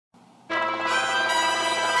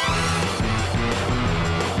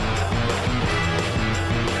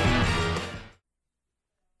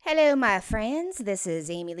Hello, my friends. This is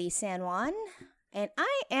Amy Lee San Juan, and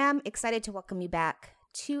I am excited to welcome you back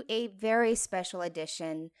to a very special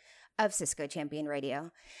edition of Cisco Champion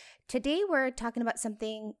Radio. Today, we're talking about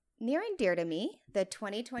something near and dear to me, the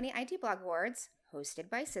 2020 IT Blog Awards, hosted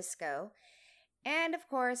by Cisco, and of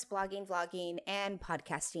course, blogging, vlogging, and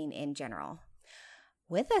podcasting in general.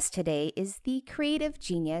 With us today is the creative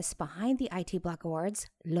genius behind the IT Blog Awards,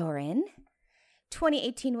 Lauren,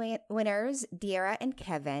 2018 winners, Diera and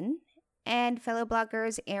Kevin, and fellow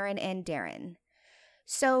bloggers, Aaron and Darren.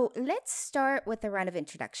 So let's start with a round of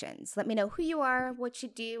introductions. Let me know who you are, what you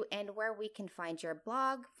do, and where we can find your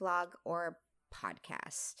blog, vlog, or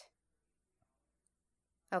podcast.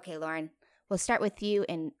 Okay, Lauren, we'll start with you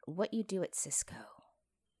and what you do at Cisco.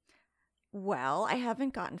 Well, I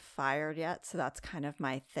haven't gotten fired yet, so that's kind of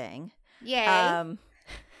my thing. Yay.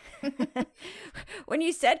 When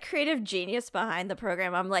you said creative genius behind the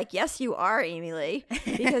program, I'm like, yes, you are, Amy Lee.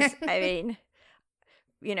 Because, I mean,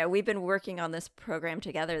 we've been working on this program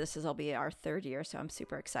together. Will be our third year, so I'm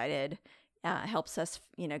super excited. Helps us,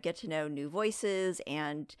 get to know new voices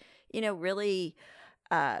and, really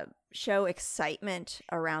show excitement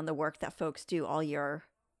around the work that folks do all year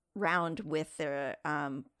round with their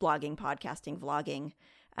blogging, podcasting, vlogging.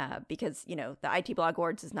 Because, the IT Blog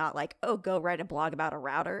Awards is not like, oh, go write a blog about a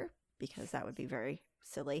router, because that would be very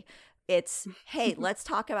silly. It's, hey, let's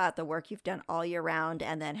talk about the work you've done all year round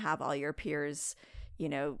and then have all your peers,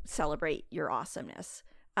 celebrate your awesomeness.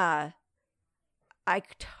 I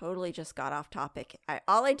totally just got off topic.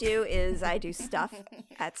 All I do is I do stuff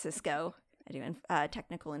at Cisco. I do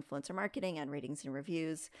technical influencer marketing and ratings and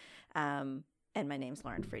reviews. And my name's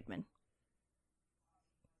Lauren Friedman.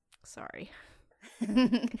 Sorry.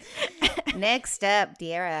 Next up,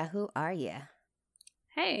 Diera, who are you?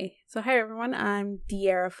 Hey, hi everyone. I'm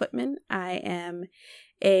Diera Footman. I am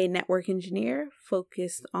a network engineer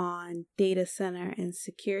focused on data center and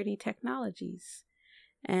security technologies.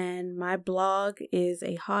 And my blog is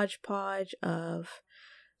a hodgepodge of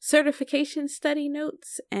certification study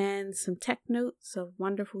notes and some tech notes of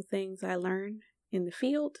wonderful things I learned in the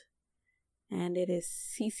field. And it is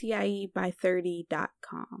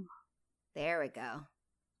ccieby30.com. There we go.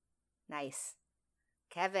 Nice.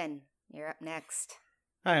 Kevin, you're up next.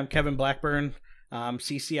 Hi, I'm Kevin Blackburn.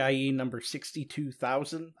 CCIE number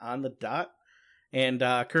 62,000 on the dot. And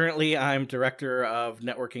currently I'm Director of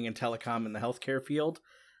Networking and Telecom in the healthcare field.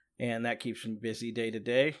 And that keeps me busy day to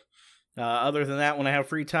day. Other than that, when I have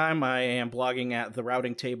free time, I am blogging at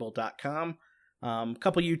theroutingtable.com. A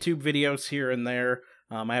couple YouTube videos here and there.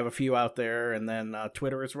 I have a few out there. And then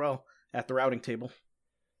Twitter as well, at The Routing Table.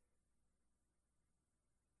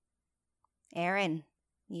 Aaron,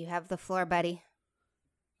 you have the floor, buddy.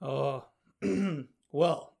 Oh,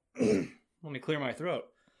 well, let me clear my throat.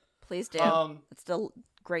 Please do. It's still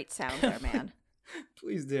great sound there, man.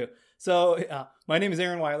 Please do. So, my name is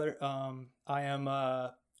Aaron Weiler. I am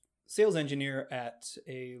a sales engineer at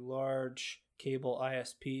a large cable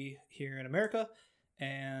ISP here in America,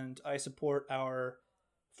 and I support our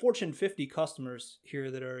Fortune 50 customers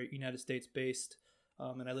here that are United States based.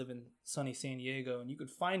 And I live in sunny San Diego, and you could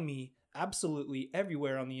find me absolutely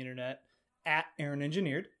everywhere on the internet at Aaron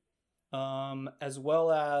Engineered, as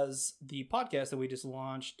well as the podcast that we just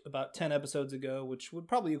launched about 10 episodes ago, which would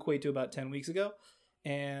probably equate to about 10 weeks ago.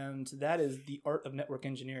 And that is The Art of Network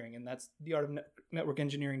Engineering. And that's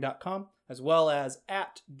theartofnetworkengineering.com, as well as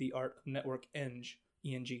at The Art of Network ENG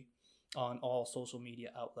on all social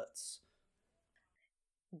media outlets.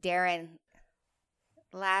 Darren,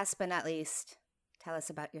 last but not least, tell us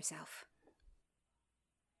about yourself.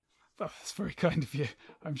 Oh, that's very kind of you,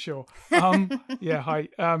 I'm sure. Hi,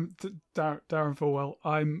 Darren Falwell.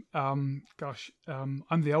 I'm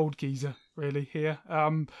the old geezer, really, here.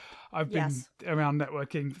 I've been around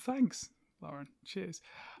networking. Thanks, Lauren. Cheers.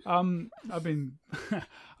 I've been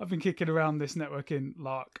kicking around this networking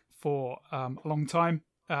lark for a long time.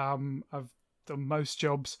 I've done most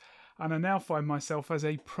jobs, and I now find myself as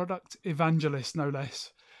a product evangelist, no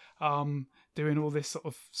less, doing all this sort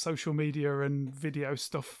of social media and video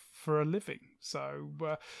stuff for a living. So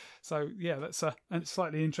that's a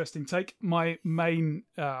slightly interesting take. My main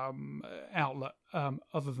outlet,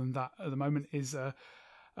 other than that, at the moment, is a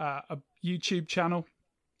YouTube channel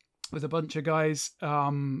with a bunch of guys,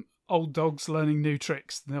 old dogs learning new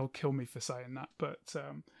tricks. They'll kill me for saying that, but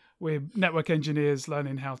we're network engineers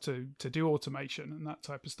learning how to do automation and that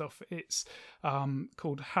type of stuff. It's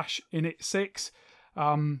called #init6.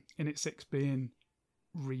 Init6 being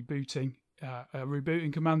rebooting.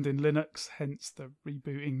 Rebooting command in Linux, hence the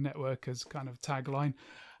rebooting network as kind of tagline.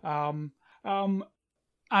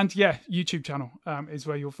 And yeah, YouTube channel is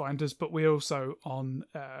where you'll find us, but we're also on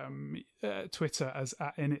Twitter as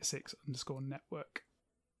 @init6_network.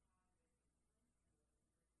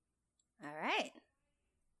 All right.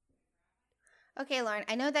 Okay, Lauren,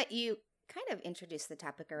 I know that you kind of introduced the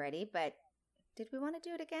topic already, but did we want to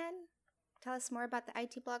do it again? Tell us more about the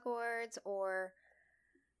IT Blog Awards, or...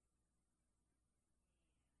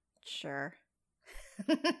 Sure.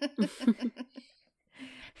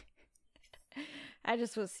 I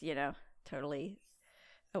just was, totally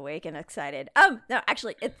awake and excited. No,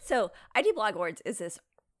 actually, so IT Blog Awards is this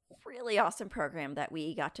really awesome program that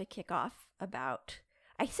we got to kick off about,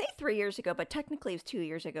 I say 3 years ago, but technically it was 2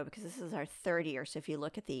 years ago because this is our third year. So if you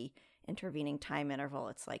look at the intervening time interval,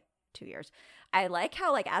 it's like 2 years. I like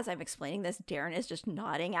how, as I'm explaining this, Darren is just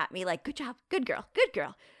nodding at me like, good job, good girl, good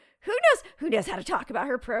girl. Who knows how to talk about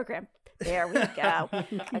her program? There we go.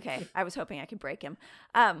 Okay, I was hoping I could break him.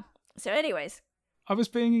 So anyways. I was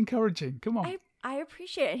being encouraging. Come on. I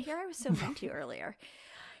appreciate it. And here I was so mean to you earlier.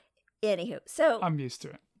 Anywho, so. I'm used to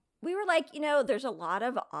it. We were like, there's a lot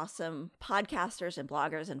of awesome podcasters and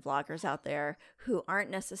bloggers and vloggers out there who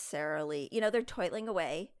aren't necessarily, they're toiling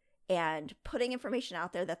away and putting information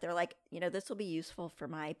out there that they're like, this will be useful for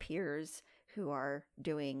my peers who are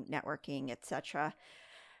doing networking, etc.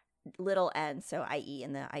 Little n, so i.e.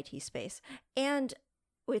 in the IT space. And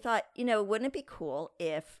we thought, wouldn't it be cool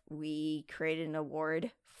if we created an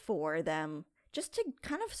award for them just to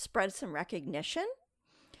kind of spread some recognition?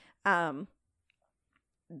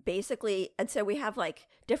 Basically, and so we have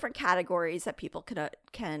different categories that people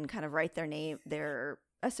can kind of write their name, their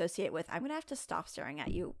associate with. I'm going to have to stop staring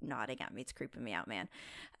at you, nodding at me. It's creeping me out, man.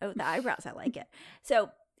 Oh, the eyebrows, I like it.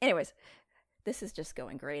 So anyways, this is just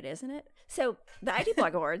going great, isn't it? So the IT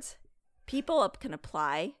Blog Awards, people can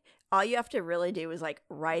apply. All you have to really do is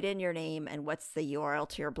write in your name and what's the URL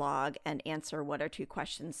to your blog and answer 1 or 2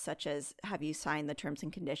 questions, such as, have you signed the terms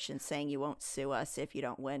and conditions saying you won't sue us if you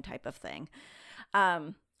don't win, type of thing.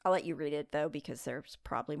 I'll let you read it though, because there's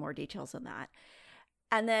probably more details than that.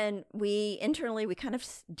 And then we kind of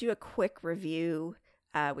do a quick review.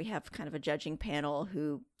 We have kind of a judging panel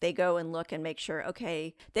who they go and look and make sure,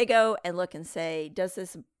 okay, they go and look and say,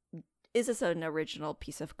 is this an original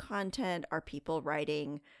piece of content? Are people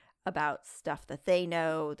writing about stuff that they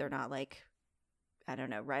know? They're not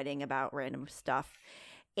writing about random stuff.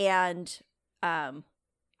 And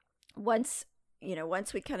once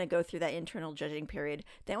we kind of go through that internal judging period,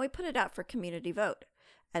 then we put it out for community vote.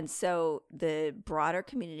 And so the broader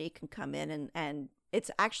community can come in and it's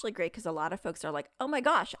actually great because a lot of folks are like, oh my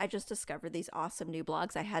gosh, I just discovered these awesome new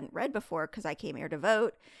blogs I hadn't read before because I came here to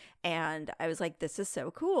vote. And I was like, this is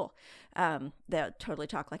so cool. They'll totally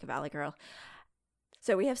talk like a Valley girl.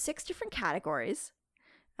 So we have 6 different categories.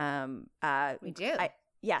 We do.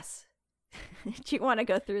 Yes. Do you want to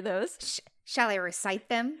go through those? Shall I recite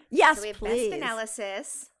them? Yes, so we have please.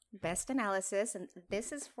 Best analysis, and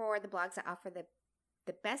this is for the blogs that offer the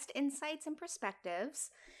best insights and perspectives.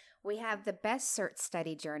 We have the best cert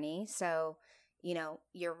study journey. So,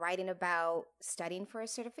 you're writing about studying for a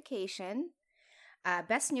certification.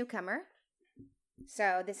 Best newcomer.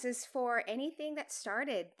 So this is for anything that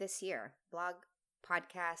started this year. Blog,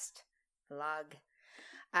 podcast, vlog.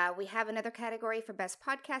 We have another category for best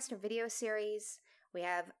podcast or video series. We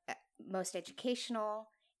have most educational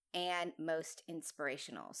and most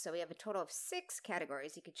inspirational. So we have a total of 6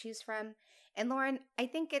 categories you could choose from. And Lauren, I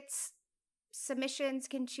think it's submissions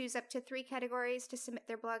can choose up to 3 categories to submit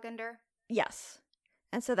their blog under. Yes.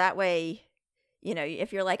 And so that way,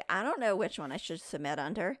 if you're like, I don't know which one I should submit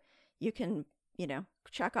under, you can,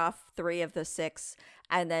 check off 3 of the 6,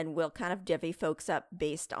 and then we'll kind of divvy folks up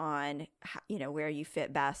based on, where you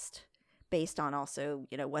fit best, based on also,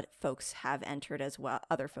 what folks have entered as well,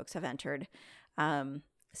 other folks have entered.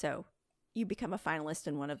 So you become a finalist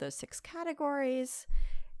in one of those 6 categories,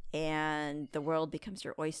 and the world becomes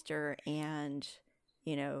your oyster, and,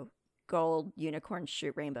 gold unicorns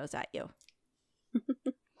shoot rainbows at you.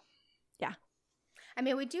 Yeah. I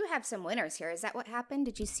mean, we do have some winners here. Is that what happened?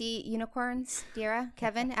 Did you see unicorns, Dira,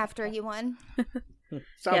 Kevin, after you won?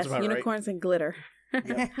 Sounds about unicorns right. And glitter.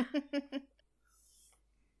 Yeah.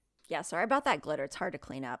 Yeah, sorry about that glitter. It's hard to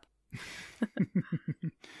clean up.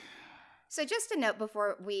 So just a note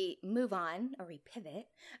before we move on, or we pivot,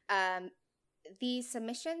 the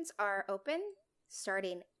submissions are open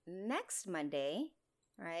starting next Monday,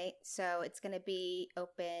 right? So it's going to be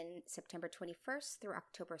open September 21st through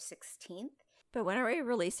October 16th. But when are we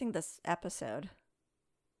releasing this episode?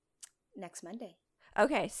 Next Monday.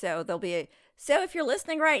 Okay, so there'll be so if you're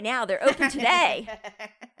listening right now, they're open today.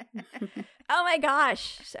 Oh my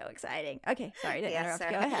gosh, so exciting. Okay, sorry to interrupt.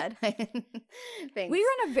 Go ahead. Thanks. We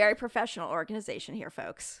run a very professional organization here,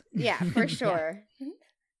 folks. Yeah, for sure.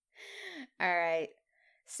 All right.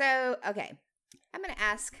 So, okay. I'm going to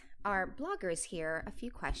ask our bloggers here a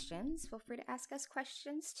few questions. Feel free to ask us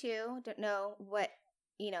questions too. Don't know what,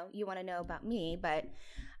 you want to know about me, but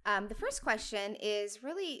the first question is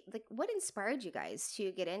really like, what inspired you guys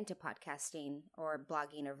to get into podcasting or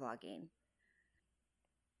blogging or vlogging?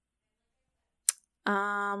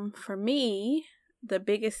 For me, the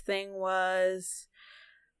biggest thing was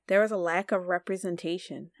there was a lack of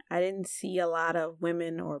representation. I didn't see a lot of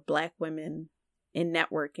women or Black women in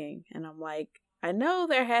networking. And I'm like, I know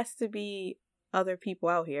there has to be other people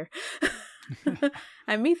out here.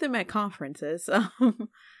 I meet them at conferences. Talking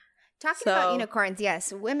about unicorns,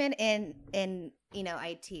 yes. Women in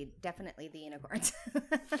IT, definitely the unicorns.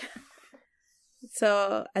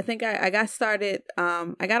 So I think I got started,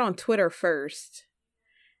 I got on Twitter first.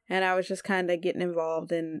 And I was just kind of getting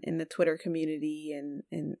involved in the Twitter community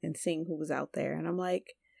and seeing who was out there. And I'm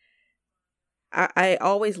like, I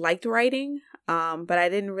always liked writing, but I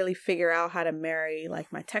didn't really figure out how to marry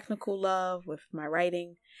like my technical love with my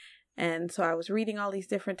writing. And so I was reading all these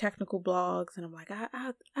different technical blogs, and I'm like,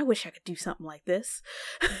 I wish I could do something like this.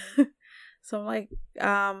 So I'm like,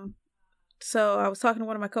 so I was talking to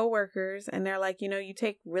one of my coworkers, and they're like, you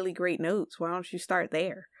take really great notes. Why don't you start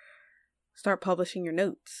there? Start publishing your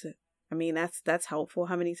notes. I mean, that's helpful.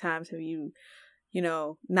 How many times have you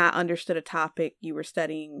not understood a topic you were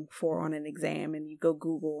studying for on an exam, and you go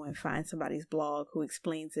Google and find somebody's blog who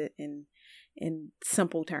explains it in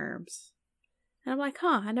simple terms? And I'm like,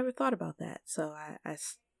 I never thought about that. So I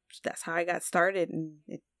that's how I got started, and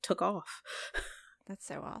it took off. That's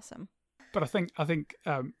so awesome. But I think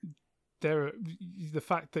the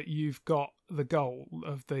fact that you've got the goal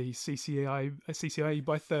of the CCIE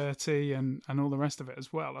by 30 and all the rest of it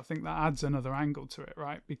as well, I think that adds another angle to it,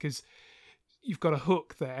 right? Because you've got a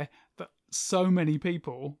hook there that so many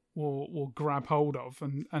people will grab hold of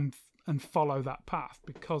and follow that path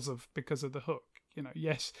because of the hook.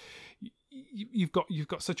 Yes, you've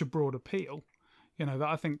got such a broad appeal, that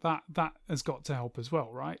I think that has got to help as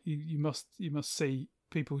well, right? You must see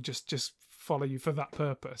people just follow you for that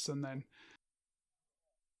purpose, and then.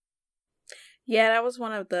 Yeah, that was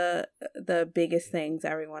one of the biggest things.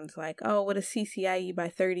 Everyone's like, oh, what does CCIE by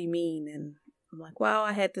 30 mean? And I'm like, well,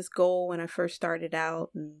 I had this goal when I first started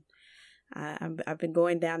out, and I've been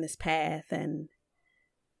going down this path, and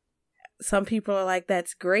some people are like,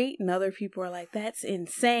 that's great, and other people are like, that's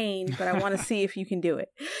insane, but I want to see if you can do it.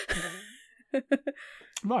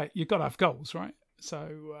 Right, you've got to have goals, right?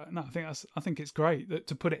 So no, I think it's great that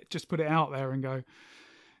to put it out there and go,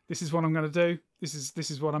 this is what I'm going to do.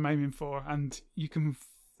 This is what I'm aiming for, and you can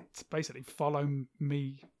basically follow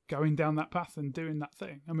me going down that path and doing that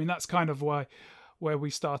thing. I mean, that's kind of where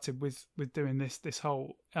we started with doing this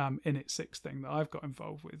whole Init 6 thing that I've got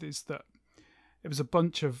involved with, is that it was a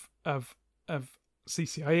bunch of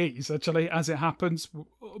CCIEs, actually, as it happens,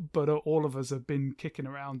 but all of us have been kicking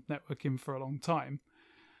around networking for a long time,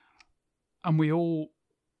 and we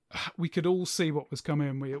could all see what was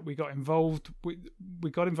coming. We got involved. We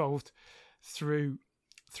got involved through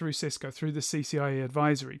Cisco, through the CCIE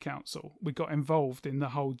Advisory Council. We got involved in the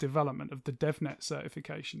whole development of the DevNet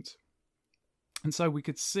certifications, and so we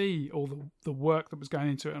could see all the work that was going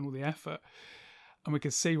into it and all the effort. And we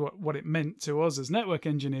could see what it meant to us as network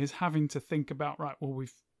engineers, having to think about, right, well,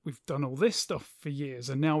 we've done all this stuff for years,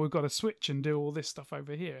 and now we've got to switch and do all this stuff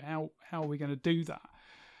over here. How are we going to do that?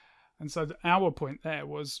 And so our point there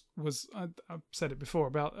was I've said it before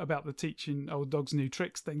about the teaching old dogs new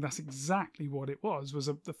tricks thing. That's exactly what it was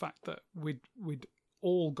the fact that we'd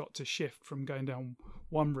all got to shift from going down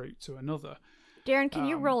one route to another. Darren, can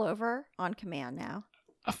you roll over on command now?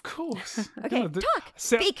 Of course. Okay, talk.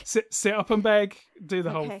 Speak. Sit up and beg. Do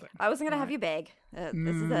the whole thing. I wasn't going to have you beg.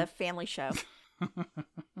 This is a family show.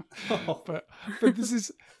 but this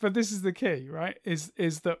is the key, right? Is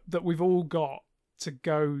that we've all got to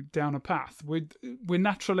go down a path. We're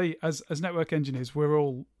naturally, as network engineers, we're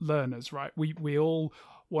all learners, right? We all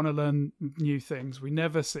want to learn new things. We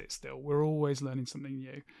never sit still. We're always learning something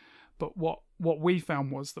new. But what we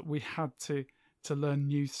found was that we had to learn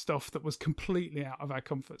new stuff that was completely out of our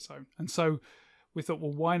comfort zone. And so we thought,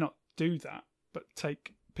 well, why not do that, but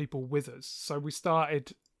take people with us? So we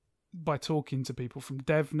started by talking to people from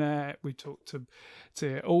DevNet. We talked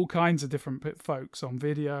to all kinds of different folks on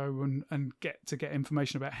video and get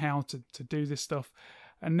information about how to do this stuff.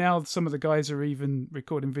 And now some of the guys are even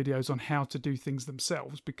recording videos on how to do things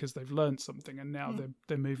themselves because they've learned something, and now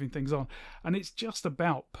they're moving things on. And it's just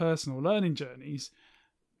about personal learning journeys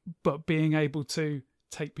but being able to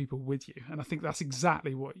take people with you. And I think that's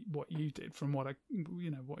exactly what you did from what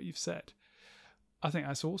you've said. I think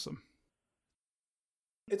that's awesome.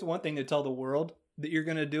 It's one thing to tell the world that you're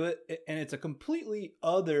going to do it, and it's a completely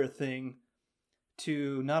other thing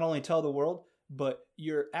to not only tell the world, but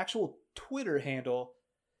your actual Twitter handle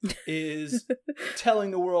is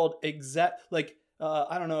telling the world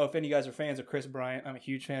I don't know if any of you guys are fans of Chris Bryant. I'm a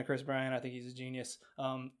huge fan of Chris Bryant. I think he's a genius.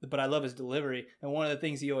 But I love his delivery. And one of the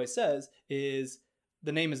things he always says is,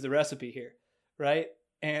 the name is the recipe here, right?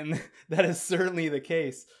 And that is certainly the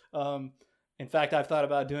case. In fact, I've thought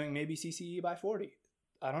about doing maybe CCE by 40.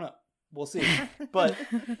 I don't know. We'll see. But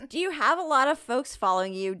do you have a lot of folks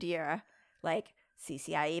following you, Deera? Like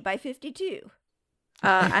CCIE by 52?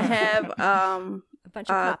 I have a bunch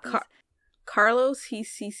of copies. Carlos, he's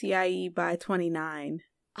CCIE by 29.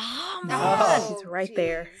 Oh, man. man. He's right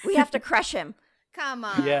there. We have to crush him. Come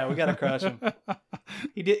on. Yeah, we got to crush him.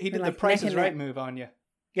 He did the Price is Right move on you.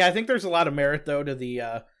 Yeah, I think there's a lot of merit, though, to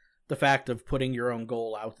the fact of putting your own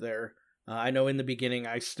goal out there. I know in the beginning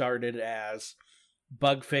I started as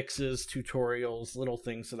bug fixes, tutorials, little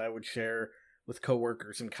things that I would share with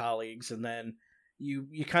coworkers and colleagues, and then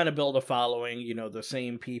you kind of build a following. The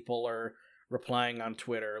same people are replying on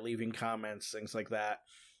Twitter, leaving comments, things like that,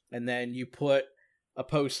 and then you put a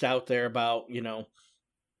post out there about,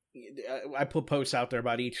 I put posts out there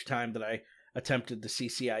about each time that I attempted the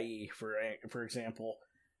CCIE, for example,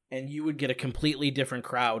 and you would get a completely different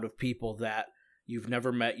crowd of people that you've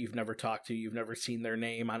never met, you've never talked to, you've never seen their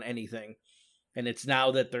name on anything. And it's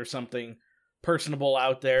now that there's something personable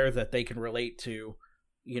out there that they can relate to.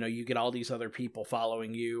 You get all these other people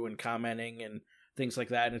following you and commenting and things like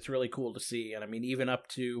that. And it's really cool to see. And I mean, even up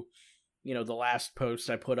to, the last post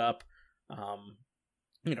I put up,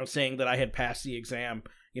 saying that I had passed the exam,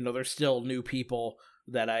 there's still new people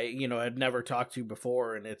that I, had never talked to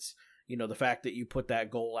before. And it's, the fact that you put that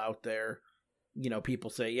goal out there, people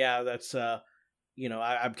say, yeah, that's,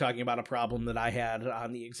 I'm talking about a problem that I had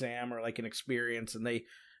on the exam or like an experience, and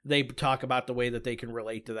they talk about the way that they can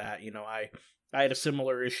relate to that. I had a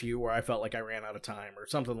similar issue where I felt like I ran out of time or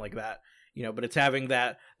something like that, but it's having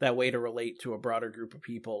that way to relate to a broader group of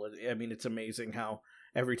people. I mean, it's amazing how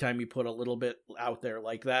every time you put a little bit out there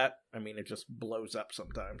like that, I mean, it just blows up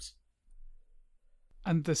sometimes.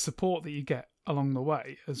 And the support that you get along the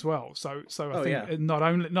way as well. So I think not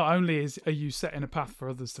only are you setting a path for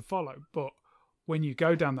others to follow, but when you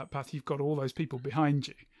go down that path, you've got all those people behind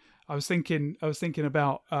you. I was thinking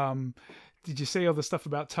about, did you see all the stuff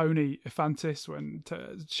about Tony Efantis when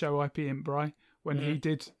show IP in Bry when he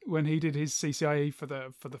did his CCIE for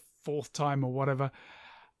the fourth time or whatever?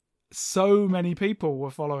 So many people were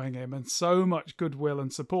following him and so much goodwill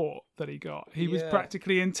and support that he got. He was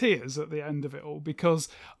practically in tears at the end of it all because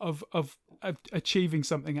of achieving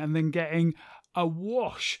something and then getting a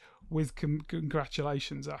wash with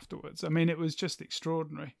congratulations afterwards. I mean, it was just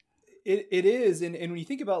extraordinary. It is. And when you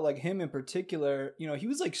think about like him in particular, he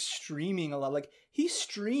was like streaming a lot. Like he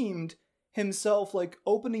streamed himself like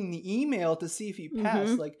opening the email to see if he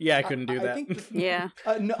passed. Like I couldn't do that.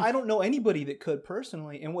 No, I don't know anybody that could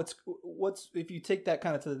personally. And what's if you take that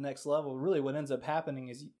kind of to the next level, really what ends up happening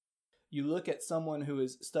is you look at someone who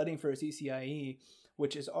is studying for a CCIE,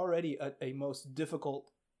 which is already a most difficult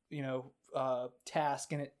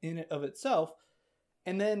task in it of itself,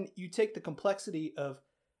 and then you take the complexity of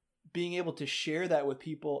being able to share that with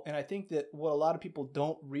people. And I think that what a lot of people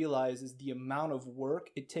don't realize is the amount of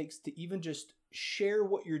work it takes to even just share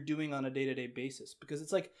what you're doing on a day-to-day basis,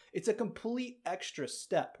 because it's a complete extra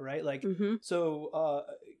step, right? Like, so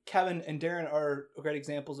Kevin and Darren are great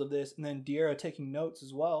examples of this. And then Deera taking notes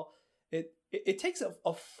as well. It takes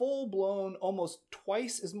a full-blown, almost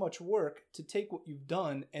twice as much work to take what you've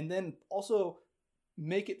done and then also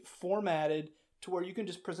make it formatted to where you can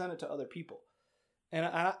just present it to other people. And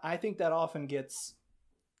I think that often gets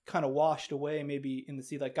kind of washed away maybe in the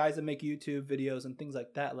sea. Like guys that make YouTube videos and things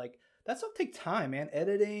like that, like that stuff takes time, man.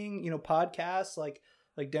 Editing, podcasts, like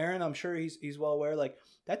Darren, I'm sure he's well aware, like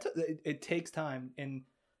it takes time. And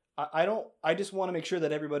I just want to make sure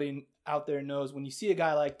that everybody out there knows, when you see a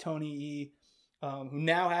guy like Tony E., who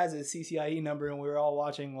now has his CCIE number, and we were all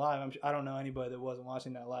watching live. I don't know anybody that wasn't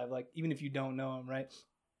watching that live, like even if you don't know him, right?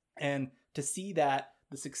 And to see that,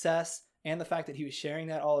 the success and the fact that he was sharing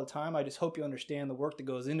that all the time, I just hope you understand the work that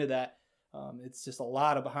goes into that. It's just a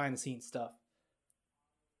lot of behind the scenes stuff.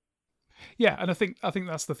 Yeah, and I think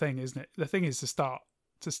that's the thing, isn't it? The thing is to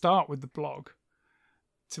start with the blog,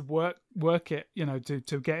 to work it,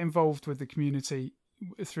 to get involved with the community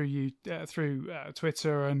through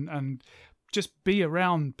Twitter and just be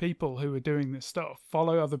around people who are doing this stuff.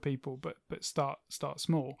 Follow other people, but start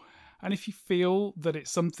small. And if you feel that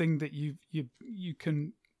it's something that you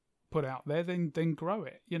can put out there, then grow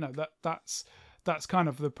it. You know, that's kind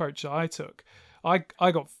of the approach that I took. I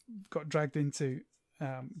got dragged into.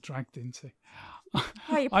 Oh,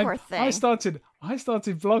 you poor thing. I started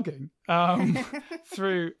vlogging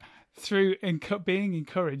through being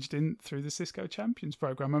encouraged through the Cisco Champions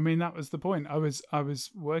program. I mean, that was the point. I was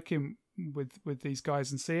working with these guys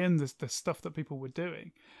and seeing the stuff that people were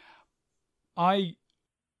doing. I'm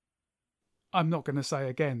not going to say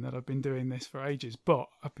again that I've been doing this for ages, but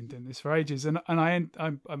I've been doing this for ages, and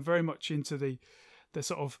I'm very much into the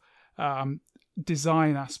sort of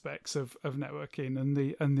design aspects of networking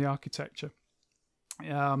and the architecture.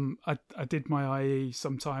 I did my IE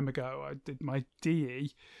some time ago. I did my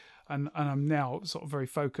DE, and I'm now sort of very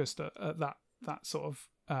focused at that sort of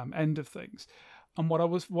end of things. And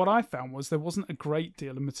what I found was there wasn't a great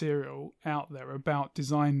deal of material out there about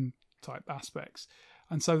design type aspects,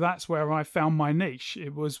 and so that's where I found my niche.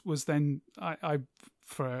 It was then I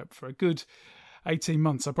for a good 18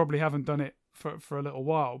 months. I probably haven't done it for a little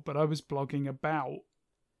while, but I was blogging about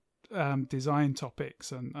design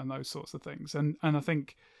topics and those sorts of things. And I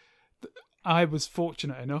think I was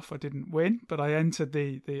fortunate enough. I didn't win, but I entered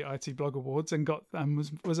the IT Blog Awards and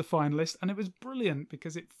was a finalist. And it was brilliant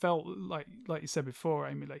because it felt like you said before,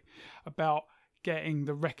 Amy Lee, about getting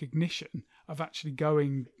the recognition of actually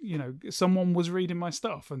going, you know, someone was reading my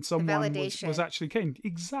stuff and someone was actually keen.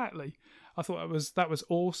 Exactly. I thought that was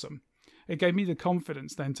awesome. It gave me the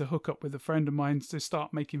confidence then to hook up with a friend of mine to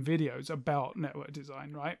start making videos about network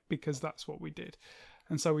design, right? Because that's what we did.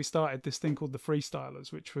 And so we started this thing called the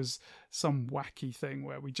Freestylers, which was some wacky thing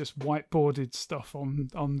where we just whiteboarded stuff on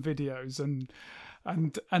videos and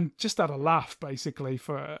just had a laugh basically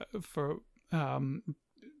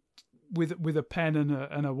with a pen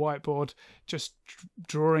and a whiteboard, just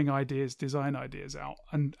drawing design ideas out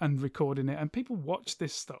and recording it. And people watch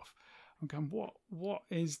this stuff. I'm going, what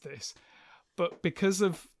is this? But because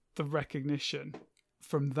of the recognition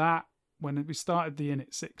from that, when we started the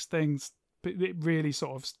Init 6 things, it really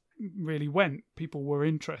sort of really went. People were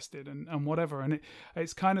interested and whatever. And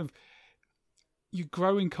it's kind of, you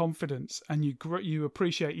grow in confidence and you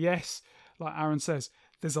appreciate, yes, like Aaron says,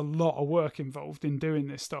 there's a lot of work involved in doing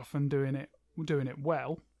this stuff and doing it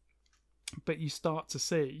well. But you start to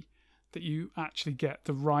see that you actually get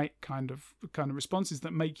the right kind of responses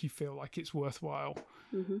that make you feel like it's worthwhile.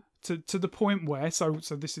 Mm-hmm. To the point where, so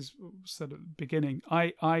this is said at the beginning,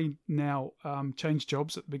 I now changed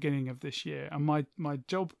jobs at the beginning of this year, and my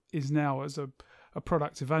job is now as a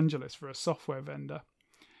product evangelist for a software vendor.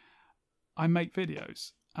 I make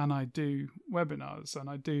videos and I do webinars and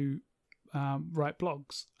I do write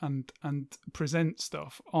blogs and present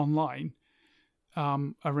stuff online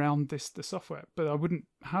around the software, but I wouldn't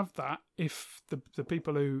have that if the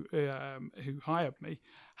people who hired me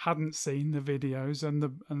hadn't seen the videos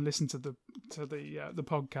and listened to the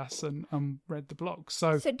podcasts and read the blogs.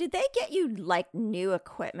 So did they get you like new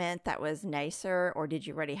equipment that was nicer, or did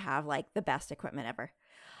you already have like the best equipment ever?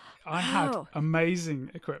 I had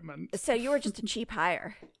amazing equipment. So you were just a cheap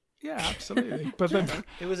hire. Yeah, absolutely. But then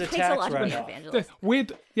it was a tax write-off.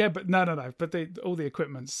 Weird, yeah, but no. But all the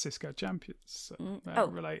equipment's Cisco Champions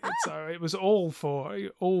related, so it was all for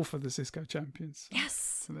the Cisco Champions.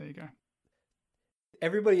 Yes. So there you go.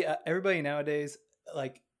 Everybody nowadays,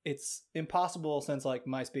 like, it's impossible since like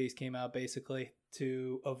MySpace came out, basically,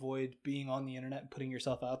 to avoid being on the internet and putting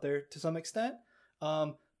yourself out there to some extent.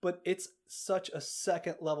 But it's such a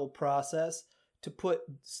second level process to put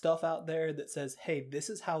stuff out there that says, hey, this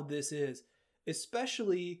is how this is.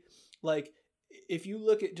 Especially, like, if you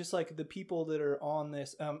look at just, like, the people that are on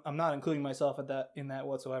this, I'm not including myself in that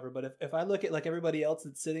whatsoever, but if I look at, like, everybody else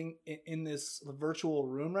that's sitting in this virtual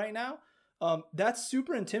room right now, that's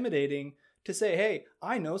super intimidating to say, hey,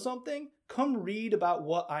 I know something, come read about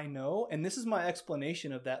what I know, and this is my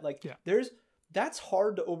explanation of that. Like, yeah. That's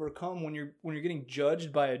hard to overcome when you're getting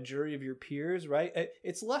judged by a jury of your peers, right?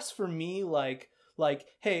 It's less for me like,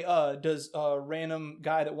 hey, does a random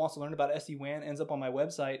guy that wants to learn about SD-WAN ends up on my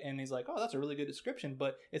website and he's like, oh, that's a really good description.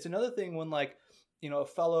 But it's another thing when, like, you know, a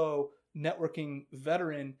fellow networking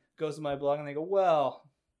veteran goes to my blog and they go, well,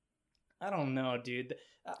 I don't know, dude.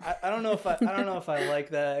 I don't know if I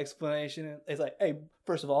like that explanation. It's like, hey,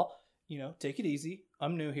 first of all, you know, take it easy.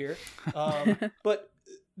 I'm new here, but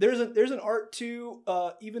there's an art to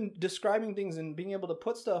even describing things and being able to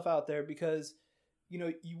put stuff out there, because, you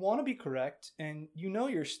know, you want to be correct and you know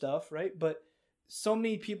your stuff, right? But so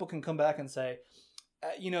many people can come back and say,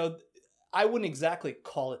 you know, I wouldn't exactly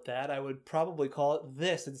call it that. I would probably call it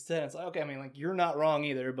this instead. It's like, okay, I mean, like, you're not wrong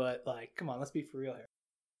either, but like, come on, let's be for real here.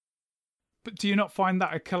 But do you not find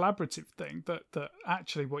that a collaborative thing? That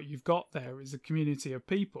actually what you've got there is a community of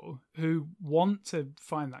people who want to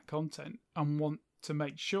find that content and want to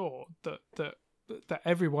make sure that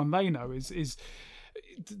everyone they know is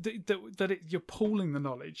that you're pooling the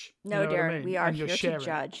knowledge. No, you know Darren, I mean? we are And you're here to sharing.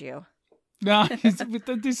 judge you. No,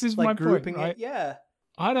 this is Like my grouping point, right? it, yeah.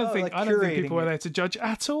 I don't think people are it. there to judge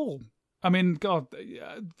at all. I mean, God,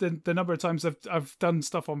 the number of times I've done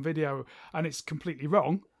stuff on video and it's completely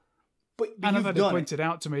wrong. But and I've you've had it done pointed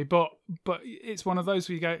out to me, but it's one of those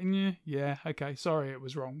where you go, yeah, okay, sorry, it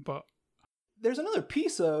was wrong. But there's another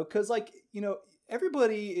piece though, because like, you know,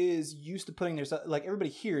 everybody is used to putting everybody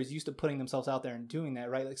here is used to putting themselves out there and doing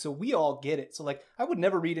that, right? Like, so we all get it. So like, I would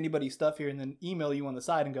never read anybody's stuff here and then email you on the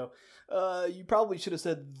side and go, you probably should have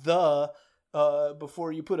said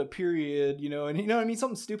before you put a period, you know, and you know what I mean,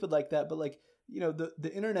 something stupid like that. But like, you know,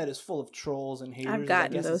 the internet is full of trolls and haters. I've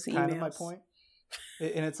gotten I guess those is kind emails. of my point.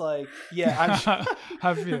 And it's like, yeah, I'm sure.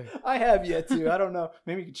 Have you? I have yet to. I don't know.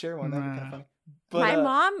 Maybe you could share one. That'd be kind of funny. But, my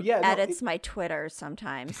mom yeah, edits my Twitter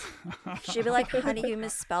sometimes. She'd be like, honey, you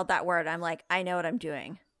misspelled that word. I'm like, I know what I'm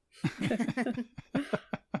doing. Yeah,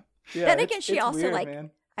 then again, she it's also weird, like,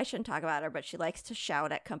 man. I shouldn't talk about her, but she likes to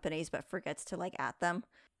shout at companies but forgets to like at them.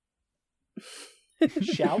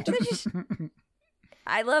 Shout?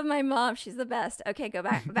 I love my mom. She's the best. Okay, go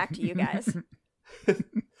back to you guys.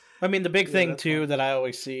 I mean, the big thing that's too fine. that I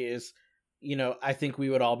always see is, you know, I think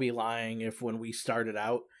we would all be lying if when we started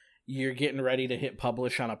out, you're getting ready to hit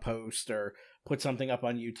publish on a post or put something up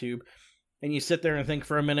on YouTube, and you sit there and think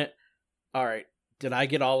for a minute, all right, did I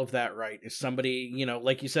get all of that right? Is somebody, you know,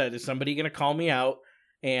 like you said, is somebody going to call me out?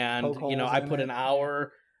 And, Poke you know, holes I in put it. an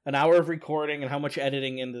hour of recording and how much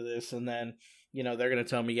editing into this, and then, you know, they're going to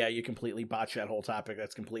tell me, yeah, you completely botched that whole topic.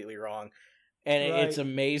 That's completely wrong. And Right. it's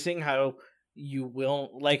amazing how you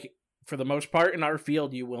will, like, for the most part in our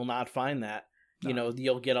field, you will not find that. You know,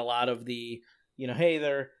 you'll get a lot of the, you know, hey,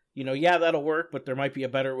 they're, you know, yeah, that'll work, but there might be a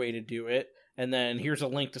better way to do it. And then here's a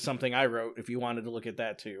link to something I wrote if you wanted to look at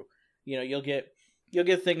that too. You know, you'll get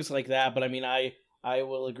things like that. But I mean, I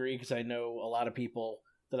will agree, because I know a lot of people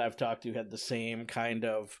that I've talked to had the same kind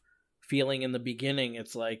of feeling in the beginning.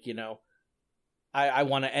 It's like, you know, I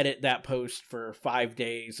want to edit that post for 5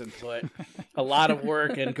 days and put a lot of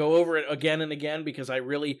work and go over it again and again, because I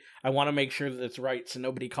want to make sure that it's right so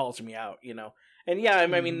nobody calls me out, you know. And yeah, I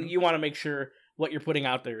mean, you want to make sure what you're putting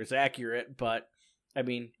out there is accurate, but I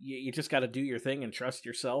mean, you just got to do your thing and trust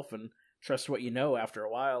yourself and trust what you know after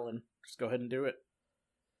a while, and just go ahead and do it.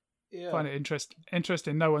 Yeah. Find it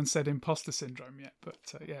interesting. No one said imposter syndrome yet, but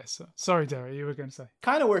yes. Sorry, Derry, you were going to say.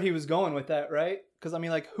 Kind of where he was going with that, right? Because I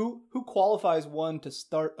mean, like, who qualifies one to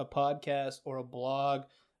start a podcast or a blog?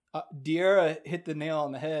 De'Ara hit the nail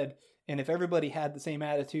on the head. And if everybody had the same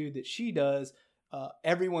attitude that she does,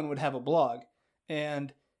 everyone would have a blog.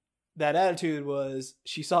 And that attitude was,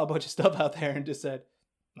 she saw a bunch of stuff out there and just said,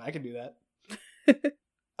 I can do that.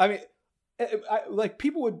 I mean, like,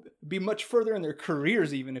 people would be much further in their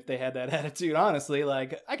careers even if they had that attitude, honestly.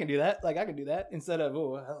 Like, I can do that. Like, I can do that. Instead of,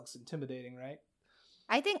 oh, that looks intimidating, right?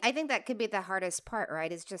 I think that could be the hardest part,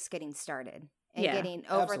 right? Is just getting started and Yeah, getting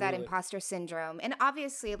over that absolutely. imposter syndrome. And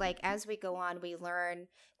obviously, like, as we go on, we learn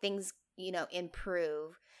things, you know,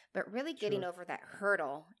 improve, but really getting Sure. over that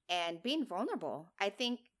hurdle and being vulnerable. I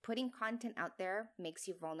think putting content out there makes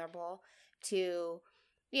you vulnerable to,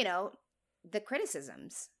 you know, the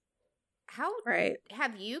criticisms. How Right.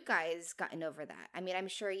 have you guys gotten over that? I mean, I'm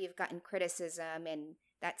sure you've gotten criticism and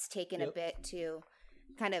that's taken a Yep. bit to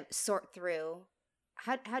kind of sort through.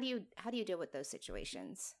 How do you deal with those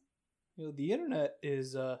situations? You know, the internet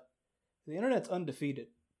is the internet's undefeated,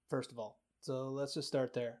 first of all. So let's just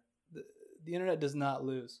start there. The internet does not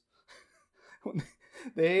lose.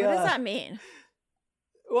 They What does that mean?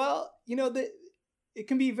 Well, you know, it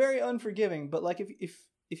can be very unforgiving, but like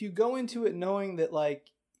if you go into it knowing that, like,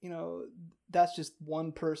 you know, that's just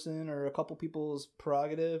one person or a couple people's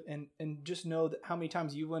prerogative, and just know that how many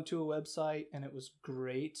times you went to a website and it was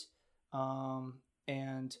great,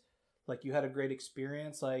 and like you had a great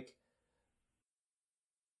experience, like,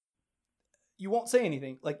 you won't say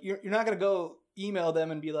anything. Like, you're not gonna go email them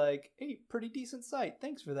and be like, hey, pretty decent site,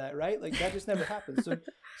 thanks for that, right? Like, that just never happens.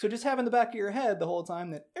 So just have in the back of your head the whole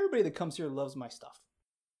time that everybody that comes here loves my stuff.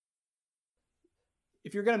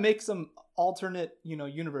 If you're gonna make some alternate, you know,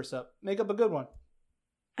 universe up, make up a good one.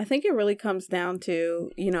 I think it really comes down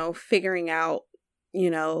to, you know, figuring out, you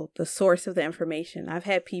know, the source of the information. I've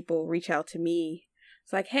had people reach out to me.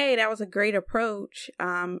 It's like, hey, that was a great approach.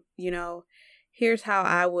 You know, here's how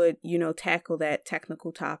I would, tackle that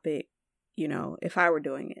technical topic, if I were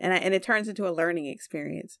doing it. And it turns into a learning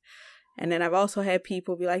experience. And then I've also had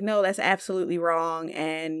people be like, no, that's absolutely wrong.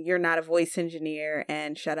 And you're not a voice engineer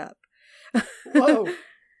and shut up. Whoa.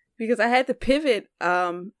 Because I had to pivot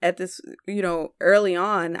at this, early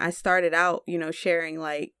on. I started out, sharing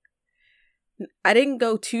like, I didn't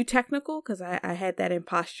go too technical because I had that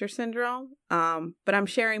imposter syndrome. But I'm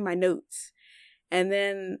sharing my notes. And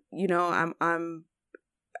then,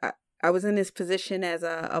 I was in this position as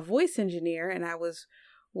a voice engineer, and I was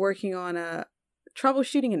working on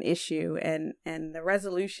troubleshooting an issue, and the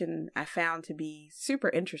resolution I found to be super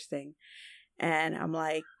interesting. And I'm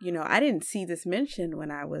like, I didn't see this mentioned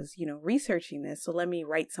when I was, researching this. So let me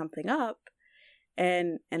write something up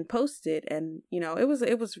and post it. And,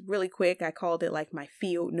 it was really quick. I called it like my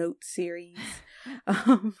field note series.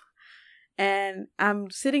 And I'm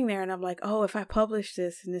sitting there and I'm like, oh, if I publish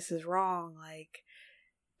this and this is wrong, like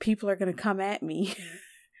people are going to come at me.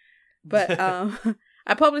 But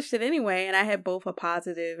I published it anyway. And I had both a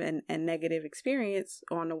positive and negative experience.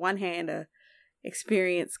 On the one hand, a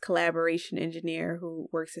experienced collaboration engineer who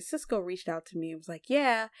works at Cisco reached out to me and was like,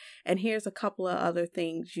 yeah, and here's a couple of other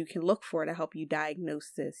things you can look for to help you diagnose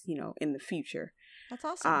this, in the future. That's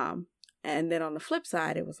awesome. And then on the flip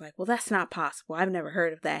side, it was like, well, that's not possible. I've never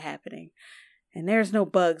heard of that happening. And there's no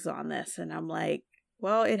bugs on this. And I'm like,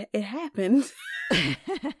 well, it happened.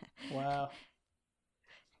 Wow.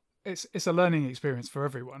 It's a learning experience for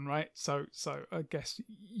everyone, right? So I guess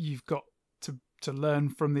you've got to learn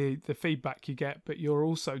from the feedback you get, but you're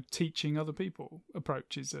also teaching other people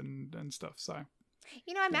approaches and stuff. So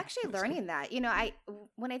I'm actually learning that.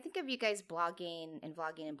 When I think of you guys blogging and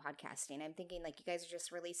vlogging and podcasting, I'm thinking like you guys are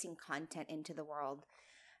just releasing content into the world,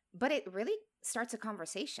 but it really starts a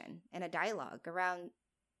conversation and a dialogue around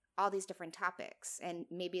all these different topics, and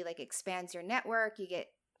maybe like expands your network. You get,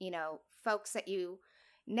 folks that you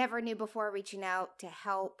never knew before reaching out to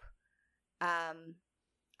help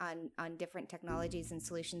on different technologies and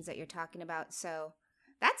solutions that you're talking about. So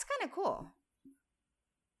that's kind of cool.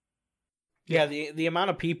 Yeah, the amount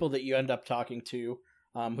of people that you end up talking to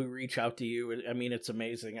who reach out to you, I mean, it's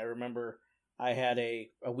amazing. I remember I had a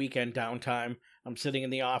weekend downtime. I'm sitting in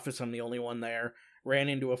the office. I'm the only one there. Ran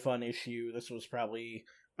into a fun issue. This was probably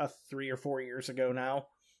about 3 or 4 years ago now.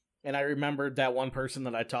 And I remembered that one person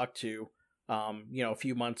that I talked to, a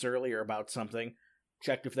few months earlier about something,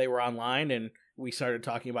 checked if they were online, and we started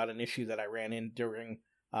talking about an issue that I ran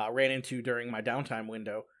into during my downtime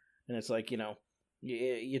window. And it's like,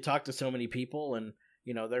 you talk to so many people, and,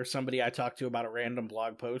 there's somebody I talked to about a random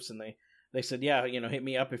blog post, and they said, yeah, hit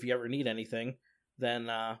me up if you ever need anything. Then,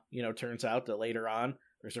 turns out that later on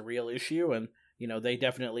there's a real issue, and, they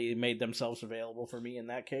definitely made themselves available for me in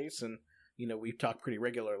that case. And, we talk pretty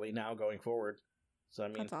regularly now going forward. So, I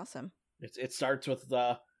mean, that's awesome. It starts with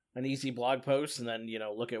an easy blog post, and then,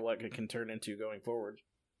 look at what it can turn into going forward.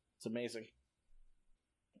 It's amazing.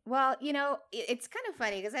 Well, it's kind of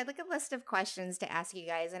funny because I had like a list of questions to ask you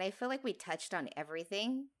guys, and I feel like we touched on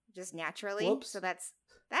everything just naturally. Whoops. So that's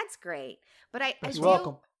great. But You're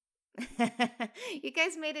welcome. You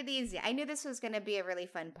guys made it easy. I knew this was going to be a really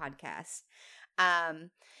fun podcast.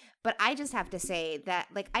 But I just have to say that,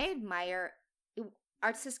 like, I admire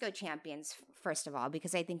our Cisco champions, first of all,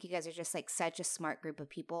 because I think you guys are just like such a smart group of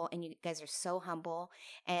people, and you guys are so humble.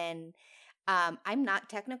 And I'm not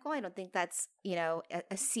technical. I don't think that's,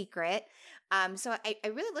 a secret. So I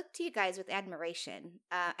really look to you guys with admiration.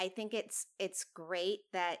 I think it's great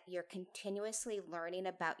that you're continuously learning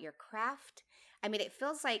about your craft. I mean, it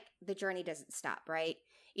feels like the journey doesn't stop, right?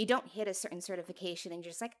 You don't hit a certain certification and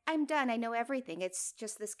you're just like, I'm done. I know everything. It's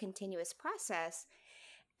just this continuous process.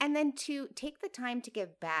 And then to take the time to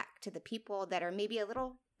give back to the people that are maybe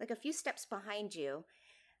a few steps behind you,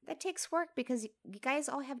 that takes work because you guys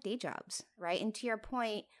all have day jobs, right? And to your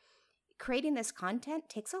point, creating this content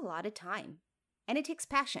takes a lot of time, and it takes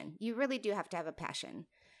passion. You really do have to have a passion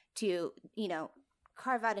to,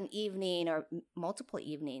 carve out an evening or multiple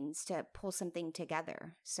evenings to pull something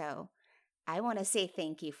together. So I want to say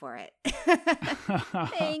thank you for it.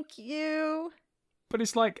 Thank you. But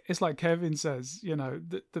it's like Kevin says,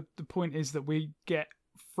 the point is that we get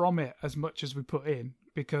from it as much as we put in,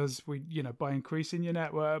 because we, by increasing your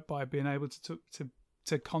network, by being able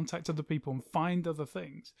to contact other people and find other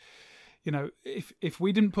things, if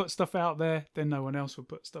we didn't put stuff out there, then no one else would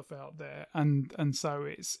put stuff out there, and so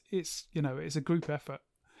it's a group effort.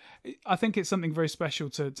 I think it's something very special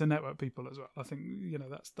to network people as well. I think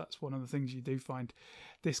that's one of the things you do find,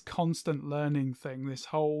 this constant learning thing, this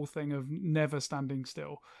whole thing of never standing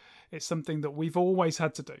still. It's something that we've always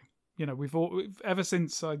had to do. You know, ever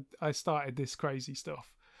since I started this crazy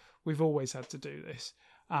stuff, we've always had to do this,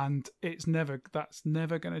 and that's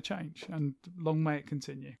never going to change, and long may it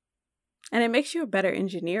continue. And it makes you a better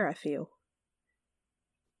engineer, I feel.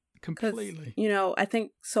 Completely. You know, I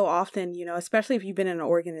think so often, you know, especially if you've been in an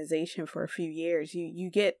organization for a few years, you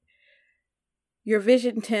get, your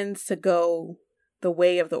vision tends to go the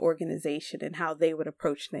way of the organization and how they would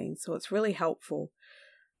approach things. So it's really helpful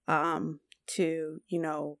to, you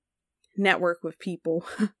know, network with people.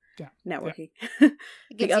 Yeah. Networking. It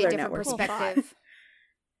gives you other a different networking. perspective.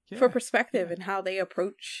 For perspective and how they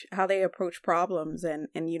approach problems and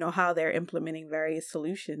you know how they're implementing various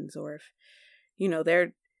solutions, or if you know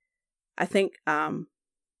I think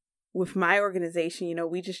with my organization, you know,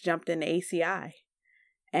 we just jumped into ACI,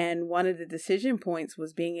 and one of the decision points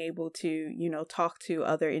was being able to, you know, talk to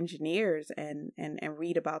other engineers and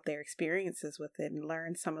read about their experiences with it and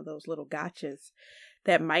learn some of those little gotchas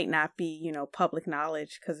that might not be, you know, public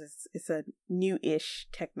knowledge because it's a new-ish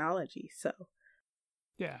technology. So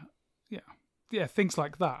yeah, things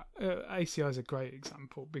like that. ACI is a great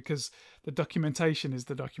example because the documentation is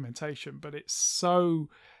the documentation, but it's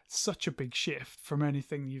such a big shift from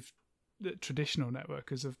anything that traditional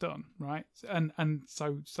networkers have done, right? And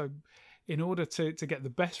so in order to get the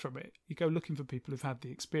best from it, you go looking for people who've had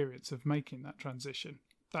the experience of making that transition.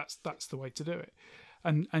 That's the way to do it.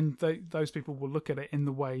 And those people will look at it in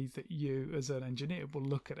the way that you as an engineer will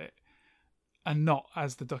look at it, and not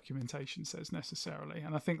as the documentation says necessarily.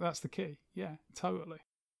 And I think that's the key. Yeah, totally.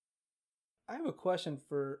 I have a question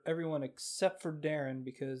for everyone except for Darren,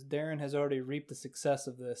 because Darren has already reaped the success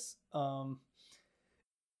of this.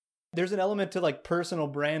 There's an element to like personal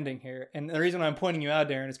branding here. And the reason I'm pointing you out,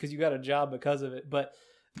 Darren, is because you got a job because of it. But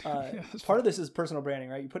part of this is personal branding,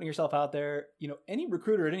 right? You're putting yourself out there. You know, any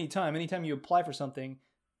recruiter at anytime you apply for something,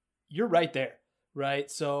 you're right there, right?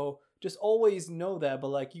 So just always know that. But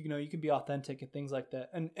like, you know, you can be authentic and things like that.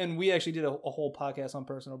 And we actually did a whole podcast on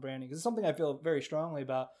personal branding because it's something I feel very strongly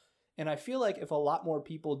about. And I feel like if a lot more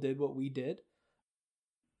people did what we did,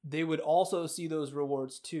 they would also see those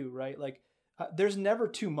rewards too, right? Like there's never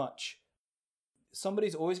too much.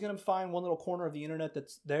 Somebody's always going to find one little corner of the internet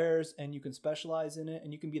that's theirs, and you can specialize in it,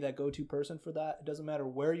 and you can be that go-to person for that. It doesn't matter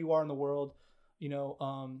where you are in the world. You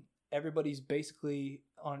know, everybody's basically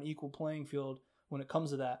on an equal playing field when it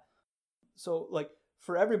comes to that. So like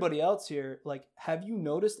for everybody else here, like, have you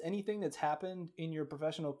noticed anything that's happened in your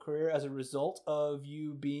professional career as a result of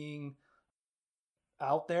you being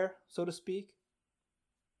out there, so to speak?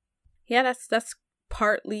 Yeah, that's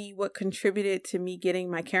partly what contributed to me getting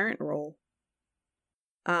my current role.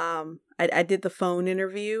 I did the phone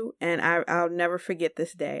interview, and I'll never forget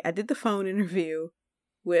this day. I did the phone interview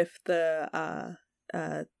with the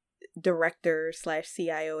director /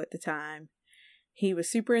 CIO at the time. He was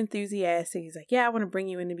super enthusiastic. He's like, yeah, I want to bring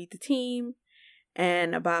you in to meet the team.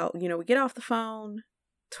 And about, you know, we get off the phone.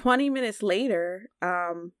 20 minutes later,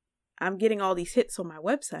 I'm getting all these hits on my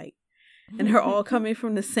website, and they're all coming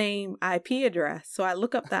from the same IP address. So I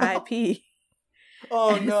look up the IP.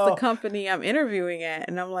 Oh, and no. It's the company I'm interviewing at.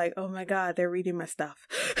 And I'm like, oh my God, they're reading my stuff.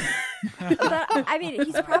 But I mean,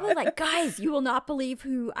 he's probably like, guys, you will not believe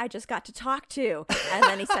who I just got to talk to. And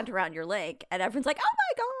then he sent around your link, and everyone's like, oh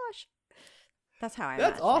my gosh. That's how I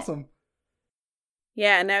imagine That's awesome. it.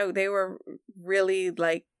 Yeah, no, they were really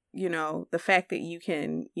like, you know, the fact that you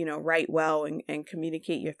can, you know, write well and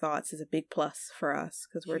communicate your thoughts is a big plus for us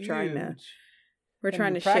because we're trying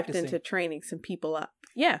to shift into training some people up.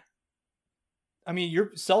 Yeah. I mean, you're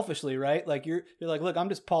selfishly, right? Like you're like, look, I'm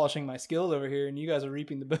just polishing my skills over here, and you guys are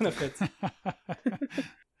reaping the benefits.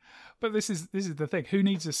 But this is the thing. Who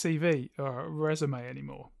needs a CV or a resume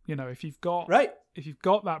anymore? You know, if you've got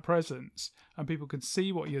that presence and people can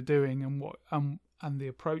see what you're doing and what and the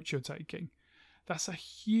approach you're taking, that's a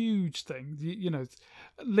huge thing. You know,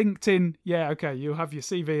 LinkedIn, yeah, okay, you have your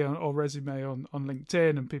CV or resume on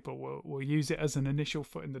LinkedIn, and people will use it as an initial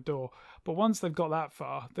foot in the door. But once they've got that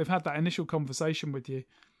far, they've had that initial conversation with you,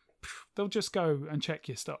 they'll just go and check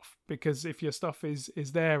your stuff, because if your stuff is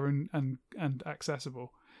there and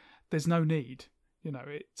accessible, there's no need. You know,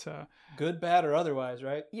 it good, bad, or otherwise,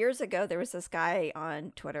 right? Years ago, there was this guy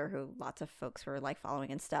on Twitter who lots of folks were like following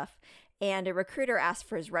and stuff, and a recruiter asked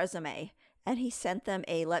for his resume, and he sent them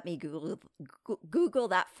a "let me Google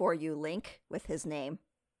that for you" link with his name,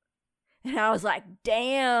 and I was like,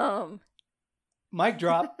 "Damn!" Mic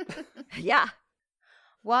drop. Yeah.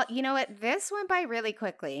 Well, you know what? This went by really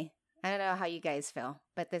quickly. I don't know how you guys feel,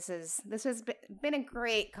 but this has been a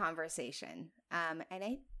great conversation. And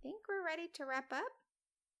I think we're ready to wrap up.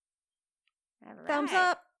 All right. Thumbs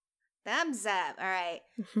up. Thumbs up. All right.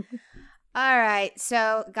 All right.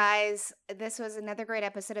 So, guys, this was another great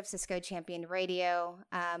episode of Cisco Champion Radio.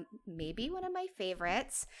 Maybe one of my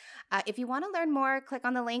favorites. If you want to learn more, click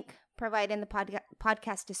on the link provided in the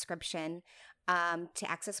podcast description to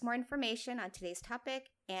access more information on today's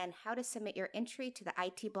topic and how to submit your entry to the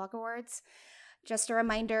IT Blog Awards. Just a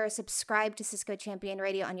reminder, subscribe to Cisco Champion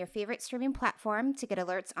Radio on your favorite streaming platform to get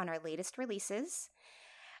alerts on our latest releases,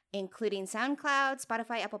 including SoundCloud,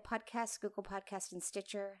 Spotify, Apple Podcasts, Google Podcasts, and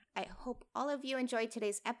Stitcher. I hope all of you enjoyed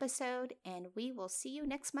today's episode, and we will see you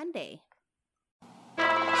next Monday.